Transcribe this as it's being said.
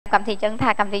cầm thì chân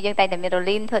tha cầm thì chân tay để mình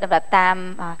rolling thôi đập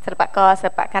tam sập bạc co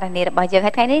sập bạc cà rani bao giờ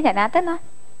hết cái này là tết nó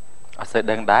sẽ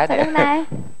đăng đá đấy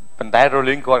phần đá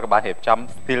rolling coi các bạn hiệp chấm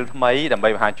style mấy đầm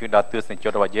bay hai chuyên đào tiêu sinh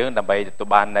cho đào dương đầm bay tụi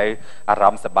bạn này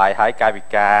ram sờ bài hái cai vị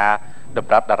ca đập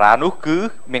đập đà ra nút cứ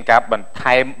miền cà bẩn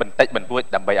thay bẩn tách bẩn vui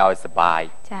đầm bay ao sờ bài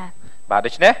bà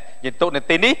đấy nhé nhìn tụi này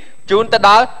tin đi chúng ta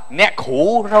đó nẹt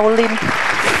khủ rolling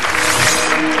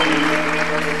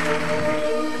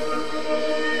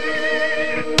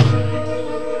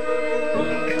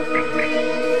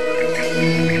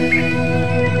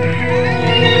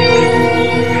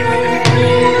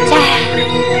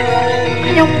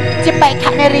Bài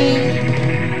Khmer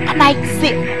này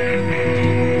xịn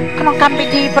không cầm bị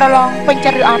gì pro long bên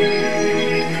chân rượu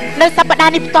nơi sắp bắt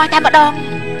đàn đi toa tay bắt đòn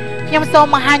nhom xô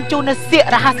mà hàng chu nơi xịn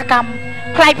ra hai cầm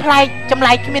play chấm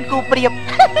lại khi miền cu priệp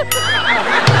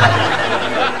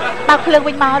bao khương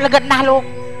bên máu là gần na luôn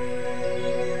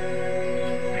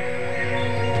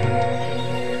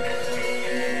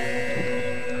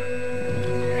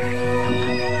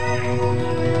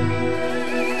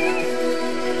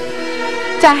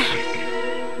cha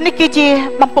នេះគឺជា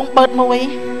បំពង់បឺតមួយ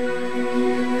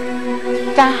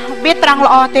ចាវាត្រង់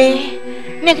ល្អទេ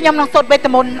នេះខ្ញុំនឹងសូត្រវេទ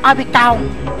មន្តឲ្យវាកោង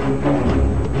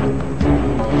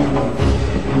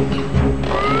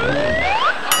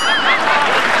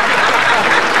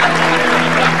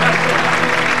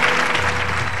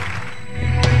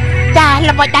ចា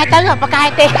ល្មិចដែរទៅបកាយ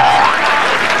ទេ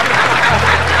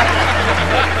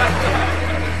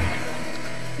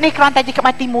នេះគ្រាន់តែជាក្បា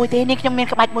ច់ទី1ទេនេះខ្ញុំមាន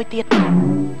ក្បាច់មួយទៀត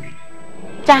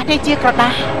ចាស់នេះជាក្រដា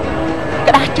ស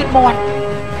ជូតមាត់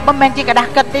មិនមែនជាក្រដាស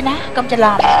កិតទេណាកុំច្រ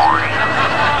ឡំ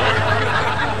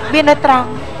វានៅត្រង់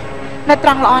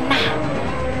ល្អណាស់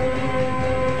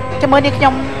ចាំមើលនាងខ្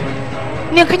ញុំ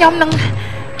នឹង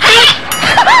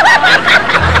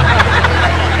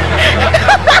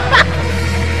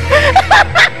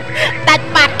ដាច់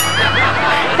បាត់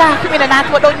ចាគ្មានអ្នកណា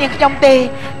ធ្វើដូចនាងខ្ញុំទេ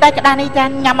តែក្រដាសនេះចា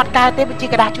ញ៉ាំអត់កើតទេវាជា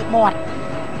ក្រដាសជូតមាត់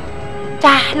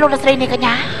ចាលោកលោកស្រីនាងកញ្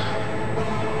ញា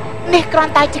នេះគ្រា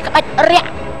ន់តែជាក្បាច់រាក់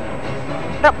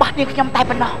របស់នាងខ្ញុំតែ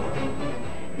ប៉ុណ្ណោះ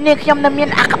នាងខ្ញុំនៅមាន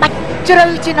អាក្បាច់ជ្រៅ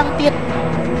ជាងនឹងទៀត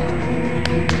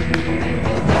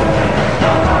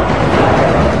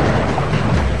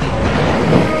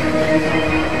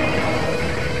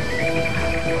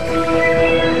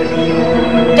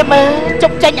ចាំមើលជ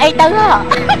ប់ចេញអីទៅ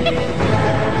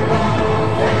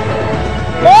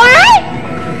អូយ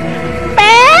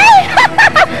បែ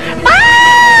បា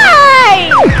យ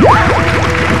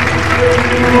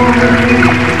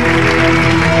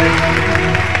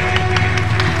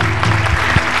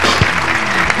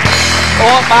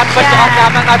អូបាទពិតជាអស្ចារ្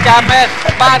យមែនអស្ចារ្យមែន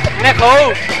បាទអ្នកគ្រូឥ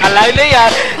ឡូវនេះ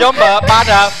ខ្ញុំបា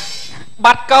ទ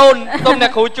បាត់កូនទុំអ្ន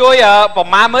កគ្រូជួយប្រ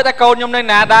មាណមើលតែកូនខ្ញុំនៅ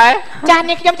ណាដែរចា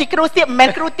នេះខ្ញុំជាគ្រូសៀកមិនមែន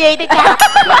គ្រូទាយទេចា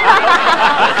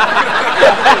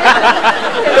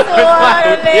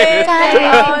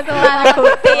គ្រូ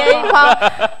ទាយផង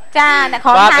ចាអ្នកក្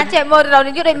រុមថាជាមករ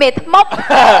នឹងយុទ្ធឲ្យមេថ្មប់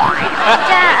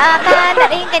ចាតាអ្ន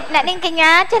កនាងកញ្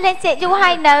ញាចេះលេងសៀកយូរហើ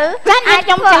យនៅចាខ្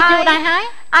ញុំចេះយូរដែរហើយ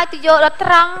ឲ្យទៅយកដល់ត្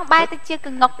រង់បែរទៅជាក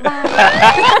ងុកបាន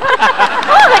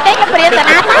អូតែខ្ញុំបរៀនតា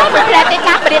ណាតែមិនប្រែទេ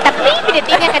ចាបរៀនតែ2នា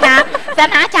ទីនេះកណាតា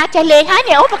ណាចាចេះលេងហើយ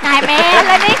នេះអូបកែមែនឥ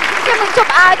ឡូវនេះខ្ញុំនឹងជ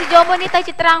ប់ឲ្យទៅយកមួយនេះទៅ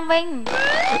ជាត្រង់វិញ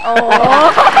អូ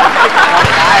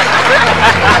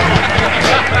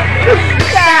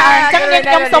ចាអញ្ចឹងនេះ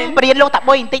ខ្ញុំសុំបរៀនលោកតា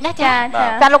បុយបន្តិចណា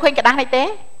ចាលោកឃើញกระดาษនេះទេ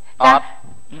ចា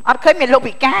អត់ឃើញមានលោក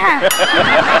ពិការ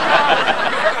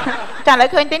ចាឥឡូវ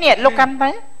ឃើញទេនេះលោកកាន់ទៅ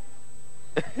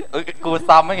គួរ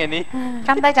សមហ្នឹងនេះ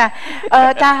កាន់ទៅចា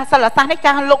ចាសិលសាស្ត្រនេះ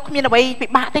ចាលោកគ្មានអ្វីពិ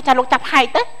បាកទេចាលោកចាប់ហែក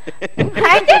ទៅ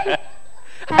ហែកទេ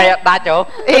ហើយអត់ដាច់ហ៎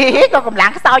អីក៏កម្លាំ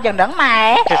ងខ្សោយយ៉ាងហ្នឹងម៉ែ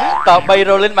ត3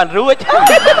រលិនបានរួច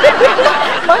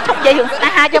មើលឈប់និយាយរឿងស្នេ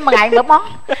ហាយើងមួយថ្ងៃមើលមក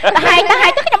ហែក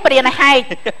ទៅខ្ញុំបរៀនឲ្យហែក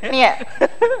នេះ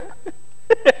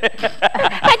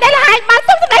ហែកតែហែកបាន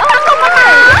សុំស្ដីផងមក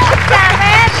ចា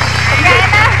មែនមែន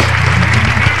ណា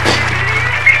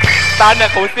តើអ្នក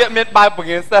គ្រូសៀកមានបើបង្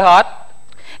រៀនសិស្សអត់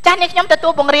ចាស់នេះខ្ញុំទទួ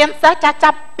លបង្រៀនសិស្សចាស់ចា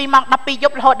ប់ពីម៉ោង12យ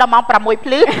ប់រហូតដល់ម៉ោង6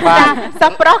ភ្លឺចាសិ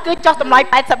ស្សប្រុសគឺចុះតម្លៃ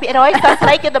 80% សិស្សស្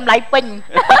រីគឺតម្លៃពេញ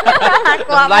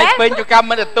តម្លៃពេញជួនកាល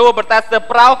មិនទទួលប៉ុន្តែសិស្ស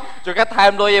ប្រុសជួនកាលថែ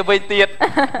មលុយឲ្យវិញទៀត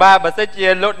បាទបើសិនជា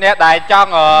លោកអ្នកដែលច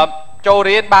ង់ចូល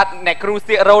រៀនបាទអ្នកគ្រូ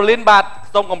សៀករ៉ូលីនបាទ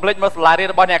សូមកុំភ្លេចមើលសាលារៀន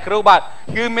របស់អ្នកគ្រូបាទ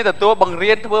គឺមានទទួលបង្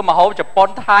រៀនធ្វើម្ហូបជប៉ុន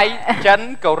ថៃចិន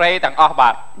កូរ៉េទាំងអស់បា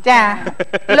ទចា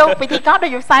លោកពិធីករដូ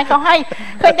ចវិស័យក៏ហើយ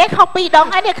ឃើញតែខុសពីរដង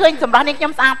ហើយនេះឃើញសម្រាប់នាងខ្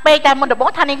ញុំស្អាតពេកតែមុនដំបូង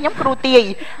ថានាងខ្ញុំគ្រូទាយ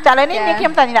ចាឥឡូវនេះនាងខ្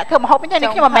ញុំតែអ្នកធ្វើម្ហូបវិញនា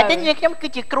ងខ្ញុំមិនមែនទេនាងខ្ញុំគឺ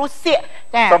ជាគ្រូសៀក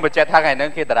ចាសូមបញ្ជាក់ថាថ្ងៃហ្នឹង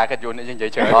គេតារាកិច្ចយន្តនេះនិយាយ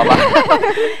ច្រើនបាទ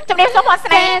ជំរាបសួរបង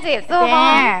ស្នេហ៍ជំរាបសួរបង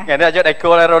ថ្ងៃនេះយកដៃ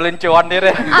គោលឲ្យរលីនជន់ទៀត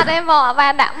ទេអត់ទេមកអត់បា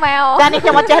នដាក់មកចានេះខ្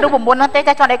ញុំអត់ចេះរូបមន្តនោះទេ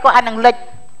ចាជន់ដៃគោលអានឹងលិច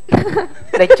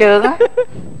ដៃជើង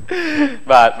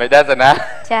បាទមិនដែរសិណា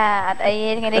ចាអត់អី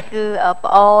ថ្ងៃនេះគឺ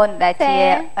ប្អូនដែលជា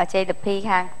ជ័យលភី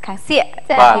ខាងសៀក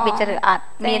ពីវិចិត្រអត់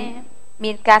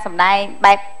មានការសម្ដែង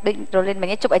បែបដូចរលីនមិ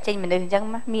ញជប់ឲ្យចេញមនុស្សអញ្ចឹង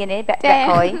មានទេពាក់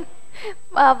ក្រោយ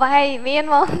បាយមាន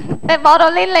មកតែបងរ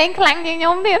លីនលេងខ្លាំងជាងខ្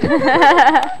ញុំទៀត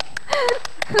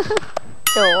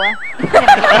ចូល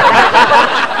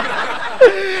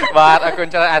បាទអរគុណ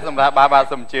ច្រើនអាចសម្រាប់បាទ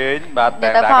សូមអញ្ជើញបាទតែ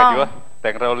តាកយុះ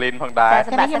ទាំងរ៉ូលីនផងដែរ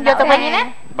ខ្ញុំយកទៅវិញណា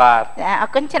បាទចាអរ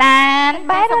គុណច្រើន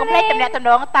បាទសូមផ្លេចតំណាក់តំ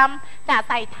ណងតាមចាអ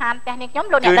ស័យឋានផ្ទះនេះខ្ញុំ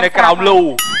លោកអ្នកនៅក្រោមលូ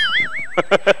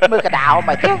មើលកដោ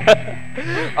មកទេ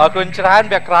អរគុណច្រើន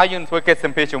វគ្គក្រោយយើងធ្វើកិច្ចស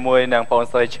ម្ភាសជាមួយនឹងបង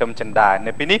ស្រីឈឹមចិន្តា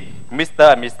នៅពេលនេះ Mr.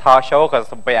 and Miss Talk Show ក៏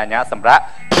សូមពេលអាញាសម្រាប់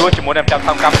ជួបជាមួយនឹងចាំ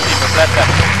តាមកម្មវិធីប្រព្រឹត្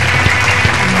ត